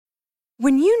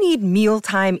When you need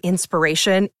mealtime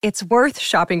inspiration, it's worth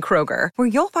shopping Kroger, where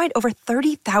you'll find over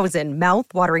 30,000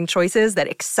 mouth-watering choices that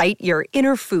excite your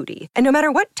inner foodie. And no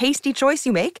matter what tasty choice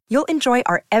you make, you'll enjoy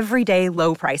our everyday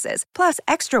low prices, plus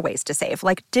extra ways to save,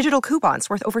 like digital coupons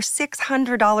worth over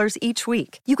 $600 each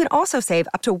week. You can also save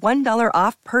up to $1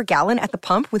 off per gallon at the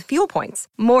pump with fuel points.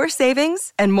 More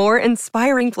savings and more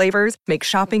inspiring flavors make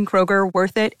shopping Kroger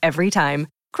worth it every time.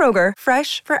 Kroger,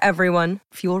 fresh for everyone.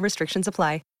 Fuel restrictions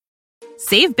apply.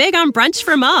 Save big on brunch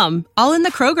for mom, all in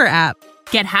the Kroger app.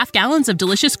 Get half gallons of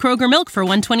delicious Kroger milk for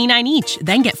 $1.29 each.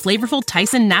 Then get flavorful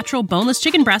Tyson natural boneless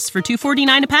chicken breasts for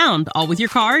 $2.49 a pound, all with your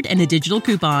card and a digital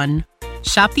coupon.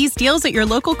 Shop these deals at your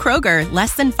local Kroger,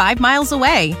 less than 5 miles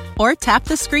away. Or tap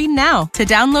the screen now to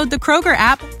download the Kroger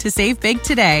app to save big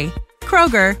today.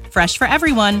 Kroger, fresh for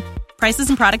everyone. Prices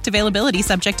and product availability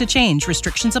subject to change.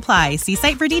 Restrictions apply. See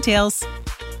site for details.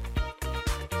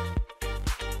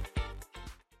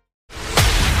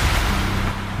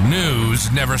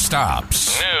 News never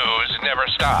stops. News never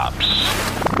stops.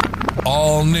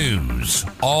 All news,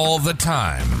 all the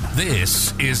time.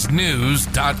 This is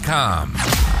News.com.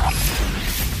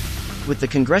 With the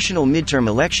congressional midterm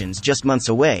elections just months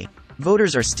away,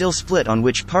 voters are still split on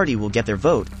which party will get their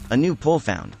vote, a new poll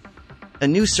found. A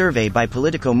new survey by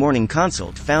Politico Morning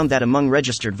Consult found that among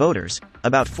registered voters,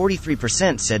 about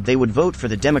 43% said they would vote for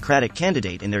the Democratic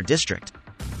candidate in their district.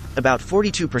 About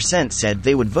 42% said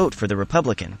they would vote for the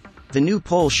Republican. The new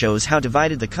poll shows how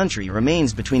divided the country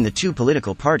remains between the two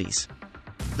political parties.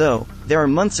 Though, there are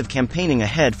months of campaigning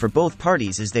ahead for both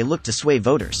parties as they look to sway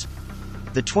voters.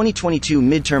 The 2022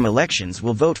 midterm elections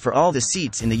will vote for all the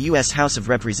seats in the U.S. House of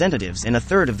Representatives and a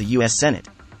third of the U.S. Senate.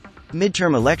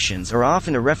 Midterm elections are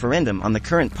often a referendum on the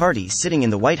current party sitting in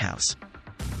the White House.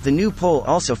 The new poll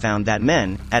also found that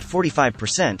men, at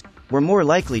 45%, were more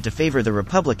likely to favor the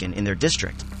Republican in their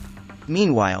district.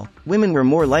 Meanwhile, women were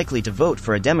more likely to vote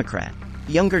for a Democrat.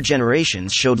 Younger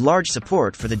generations showed large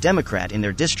support for the Democrat in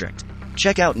their district.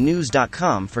 Check out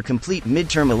News.com for complete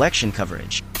midterm election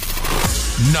coverage.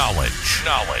 Knowledge.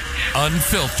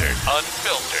 Unfiltered.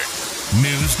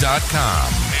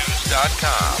 News.com.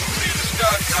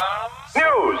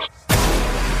 News.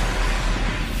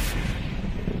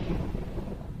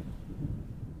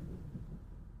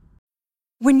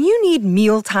 When you need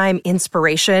mealtime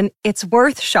inspiration, it's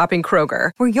worth shopping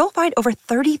Kroger, where you'll find over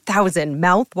 30,000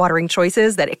 mouth-watering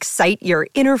choices that excite your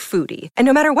inner foodie. And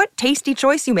no matter what tasty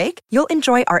choice you make, you'll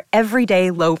enjoy our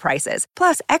everyday low prices,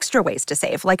 plus extra ways to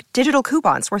save, like digital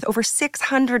coupons worth over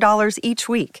 $600 each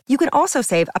week. You can also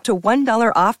save up to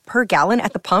 $1 off per gallon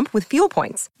at the pump with fuel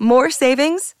points. More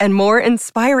savings and more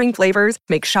inspiring flavors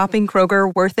make shopping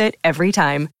Kroger worth it every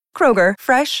time. Kroger,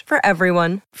 fresh for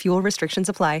everyone. Fuel restrictions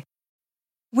apply.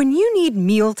 When you need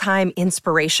mealtime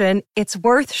inspiration, it's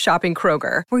worth shopping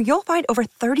Kroger, where you'll find over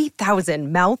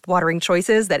 30,000 mouth-watering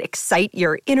choices that excite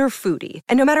your inner foodie.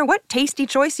 And no matter what tasty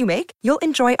choice you make, you'll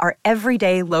enjoy our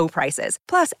everyday low prices,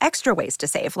 plus extra ways to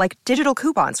save, like digital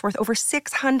coupons worth over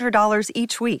 $600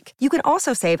 each week. You can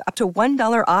also save up to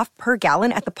 $1 off per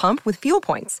gallon at the pump with fuel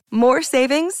points. More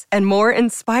savings and more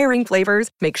inspiring flavors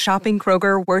make shopping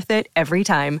Kroger worth it every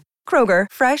time. Kroger,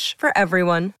 fresh for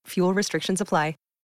everyone. Fuel restrictions apply.